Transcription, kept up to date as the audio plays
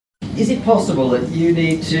Is it possible that you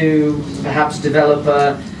need to perhaps develop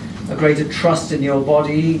a greater trust in your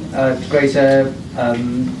body, a greater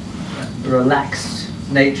relaxed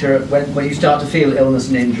nature when you start to feel illness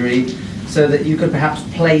and injury, so that you could perhaps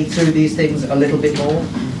play through these things a little bit more?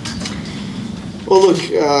 Well, look,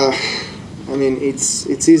 I mean,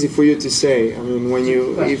 it's easy for you to say. I mean, when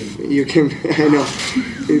if you can, I know,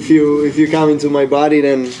 if you come into my body,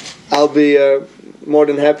 then I'll be more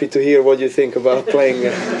than happy to hear what you think about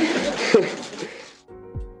playing.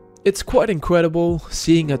 It's quite incredible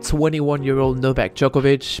seeing a 21-year-old Novak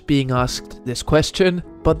Djokovic being asked this question,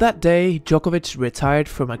 but that day Djokovic retired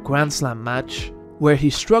from a Grand Slam match where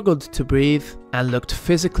he struggled to breathe and looked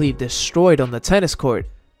physically destroyed on the tennis court.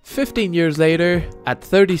 15 years later, at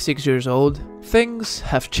 36 years old, things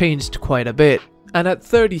have changed quite a bit. And at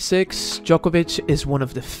 36, Djokovic is one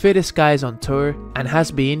of the fittest guys on tour and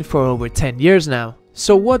has been for over 10 years now.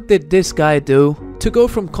 So what did this guy do to go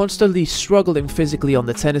from constantly struggling physically on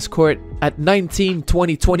the tennis court at 19,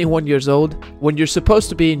 20, 21 years old, when you're supposed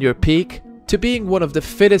to be in your peak, to being one of the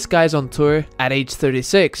fittest guys on tour at age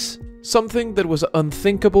 36? Something that was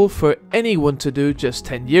unthinkable for anyone to do just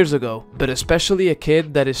 10 years ago, but especially a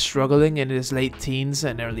kid that is struggling in his late teens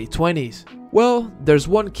and early 20s. Well, there's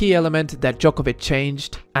one key element that Djokovic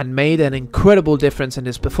changed and made an incredible difference in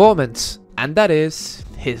his performance, and that is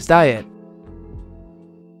his diet.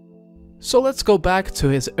 So let's go back to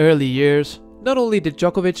his early years. Not only did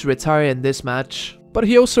Djokovic retire in this match, but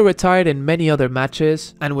he also retired in many other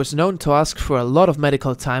matches and was known to ask for a lot of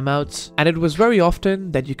medical timeouts, and it was very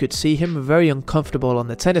often that you could see him very uncomfortable on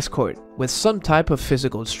the tennis court, with some type of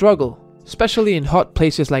physical struggle, especially in hot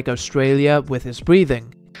places like Australia with his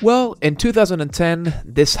breathing. Well, in 2010,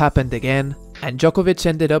 this happened again, and Djokovic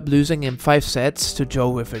ended up losing in 5 sets to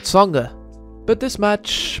Jo-Wilfried Tsonga. But this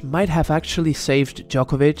match might have actually saved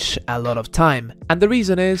Djokovic a lot of time, and the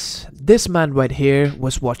reason is, this man right here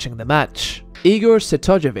was watching the match. Igor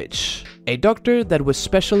Setojevic, a doctor that was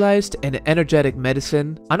specialized in energetic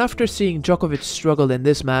medicine, and after seeing Djokovic struggle in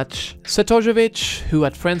this match, Setojevic, who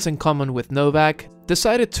had friends in common with Novak,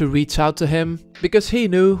 decided to reach out to him because he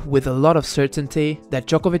knew with a lot of certainty that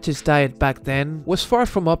Djokovic's diet back then was far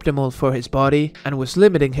from optimal for his body and was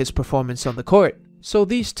limiting his performance on the court. So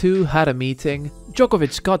these two had a meeting,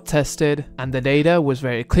 Djokovic got tested, and the data was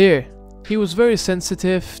very clear. He was very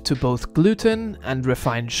sensitive to both gluten and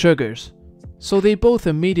refined sugars. So they both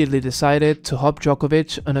immediately decided to hop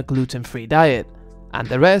Djokovic on a gluten-free diet, and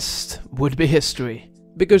the rest would be history.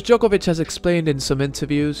 Because Djokovic has explained in some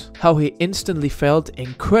interviews how he instantly felt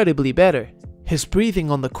incredibly better. His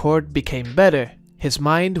breathing on the court became better. His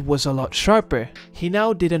mind was a lot sharper. He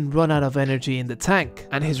now didn't run out of energy in the tank,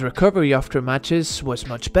 and his recovery after matches was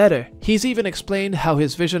much better. He's even explained how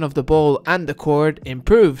his vision of the ball and the court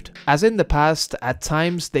improved, as in the past, at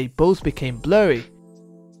times they both became blurry.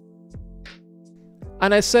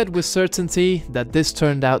 And I said with certainty that this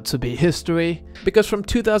turned out to be history, because from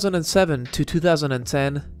 2007 to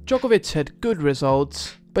 2010, Djokovic had good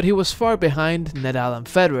results, but he was far behind Nadal and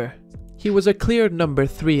Federer. He was a clear number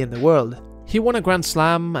 3 in the world. He won a Grand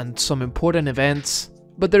Slam and some important events,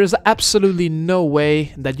 but there is absolutely no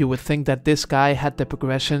way that you would think that this guy had the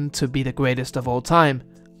progression to be the greatest of all time.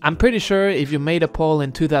 I'm pretty sure if you made a poll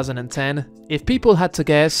in 2010, if people had to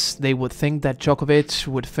guess, they would think that Djokovic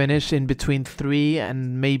would finish in between 3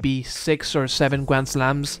 and maybe 6 or 7 Grand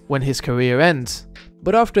Slams when his career ends.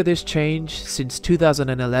 But after this change, since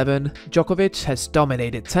 2011, Djokovic has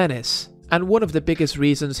dominated tennis. And one of the biggest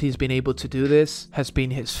reasons he's been able to do this has been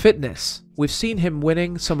his fitness. We've seen him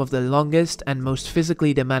winning some of the longest and most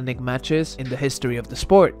physically demanding matches in the history of the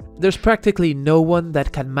sport. There's practically no one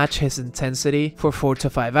that can match his intensity for 4 to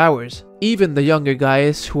 5 hours, even the younger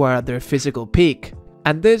guys who are at their physical peak.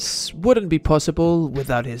 And this wouldn't be possible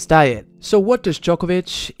without his diet. So what does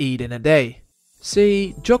Djokovic eat in a day?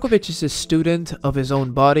 See, Djokovic is a student of his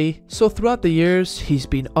own body, so throughout the years he's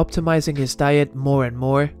been optimizing his diet more and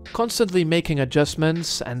more, constantly making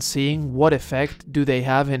adjustments and seeing what effect do they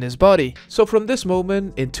have in his body. So from this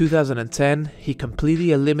moment in 2010, he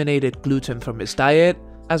completely eliminated gluten from his diet,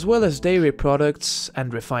 as well as dairy products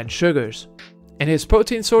and refined sugars. In his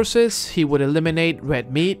protein sources, he would eliminate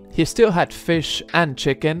red meat. He still had fish and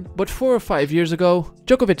chicken, but 4 or 5 years ago,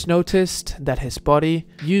 Djokovic noticed that his body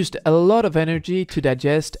used a lot of energy to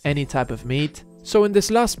digest any type of meat. So in this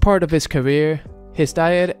last part of his career, his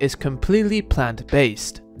diet is completely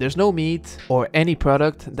plant-based. There's no meat or any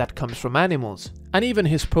product that comes from animals. And even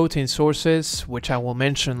his protein sources, which I will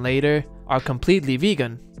mention later, are completely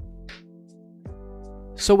vegan.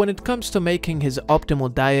 So when it comes to making his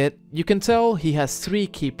optimal diet, you can tell he has 3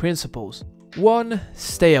 key principles. 1.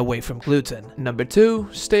 Stay away from gluten. Number 2.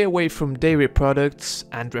 Stay away from dairy products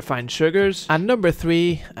and refined sugars. And number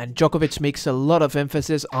 3, and Djokovic makes a lot of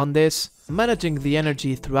emphasis on this, managing the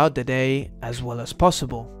energy throughout the day as well as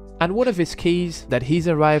possible. And one of his keys that he's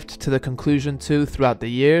arrived to the conclusion to throughout the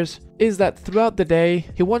years is that throughout the day,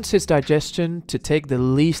 he wants his digestion to take the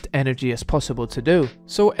least energy as possible to do.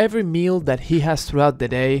 So every meal that he has throughout the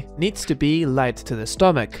day needs to be light to the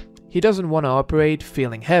stomach. He doesn't want to operate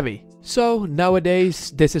feeling heavy. So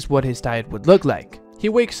nowadays, this is what his diet would look like. He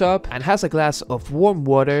wakes up and has a glass of warm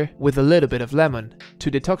water with a little bit of lemon to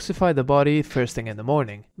detoxify the body first thing in the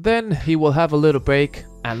morning. Then he will have a little break,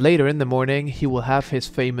 and later in the morning he will have his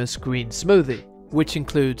famous green smoothie, which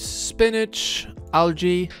includes spinach,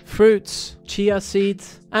 algae, fruits, chia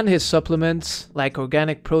seeds, and his supplements like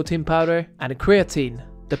organic protein powder and creatine.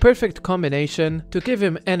 The perfect combination to give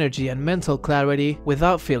him energy and mental clarity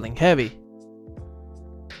without feeling heavy.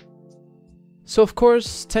 So of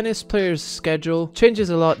course, tennis players' schedule changes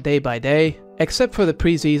a lot day by day. Except for the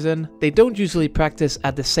preseason, they don't usually practice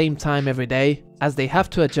at the same time every day, as they have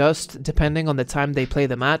to adjust depending on the time they play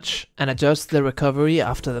the match and adjust the recovery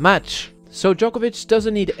after the match. So Djokovic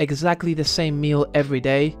doesn't eat exactly the same meal every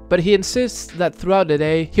day, but he insists that throughout the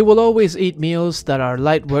day he will always eat meals that are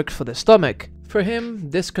light work for the stomach. For him,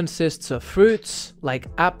 this consists of fruits like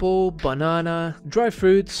apple, banana, dry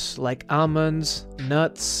fruits like almonds,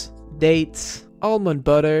 nuts, dates, almond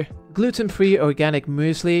butter, gluten-free organic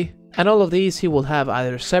muesli, and all of these he will have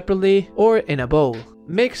either separately or in a bowl,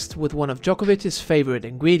 mixed with one of Djokovic's favorite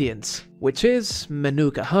ingredients, which is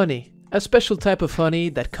Manuka honey, a special type of honey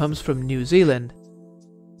that comes from New Zealand.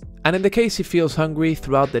 And in the case he feels hungry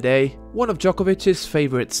throughout the day, one of Djokovic's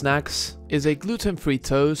favorite snacks is a gluten-free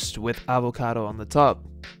toast with avocado on the top.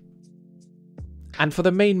 And for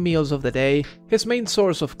the main meals of the day, his main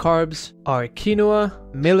source of carbs are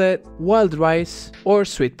quinoa, millet, wild rice, or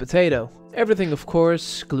sweet potato. Everything of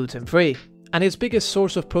course gluten-free. And his biggest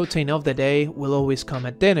source of protein of the day will always come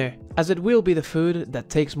at dinner, as it will be the food that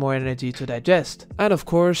takes more energy to digest, and of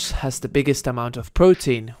course has the biggest amount of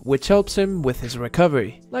protein, which helps him with his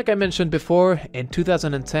recovery. Like I mentioned before, in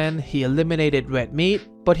 2010 he eliminated red meat,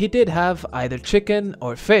 but he did have either chicken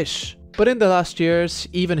or fish. But in the last years,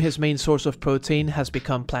 even his main source of protein has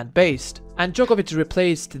become plant-based, and Djokovic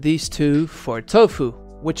replaced these two for tofu,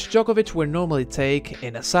 which Djokovic would normally take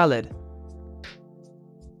in a salad.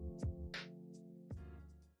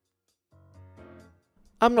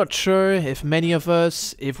 I'm not sure if many of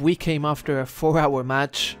us, if we came after a 4-hour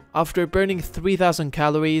match, after burning 3,000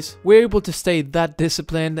 calories, we're able to stay that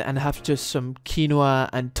disciplined and have just some quinoa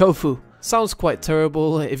and tofu. Sounds quite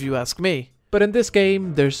terrible if you ask me. But in this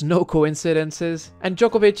game, there's no coincidences, and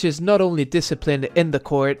Djokovic is not only disciplined in the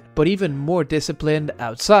court, but even more disciplined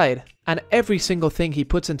outside. And every single thing he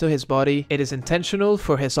puts into his body, it is intentional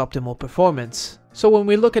for his optimal performance. So when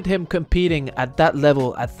we look at him competing at that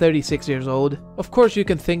level at 36 years old, of course you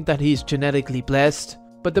can think that he's genetically blessed,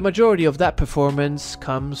 but the majority of that performance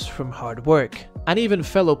comes from hard work. And even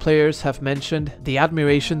fellow players have mentioned the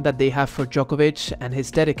admiration that they have for Djokovic and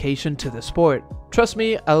his dedication to the sport. Trust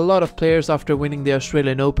me, a lot of players after winning the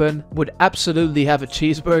Australian Open would absolutely have a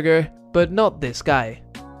cheeseburger, but not this guy.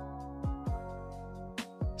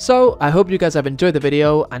 So I hope you guys have enjoyed the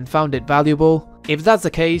video and found it valuable. If that's the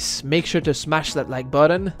case, make sure to smash that like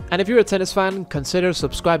button, and if you're a tennis fan, consider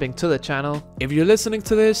subscribing to the channel. If you're listening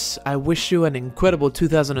to this, I wish you an incredible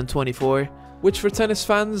 2024, which for tennis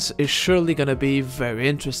fans is surely gonna be very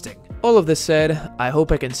interesting. All of this said, I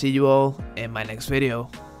hope I can see you all in my next video.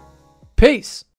 Peace!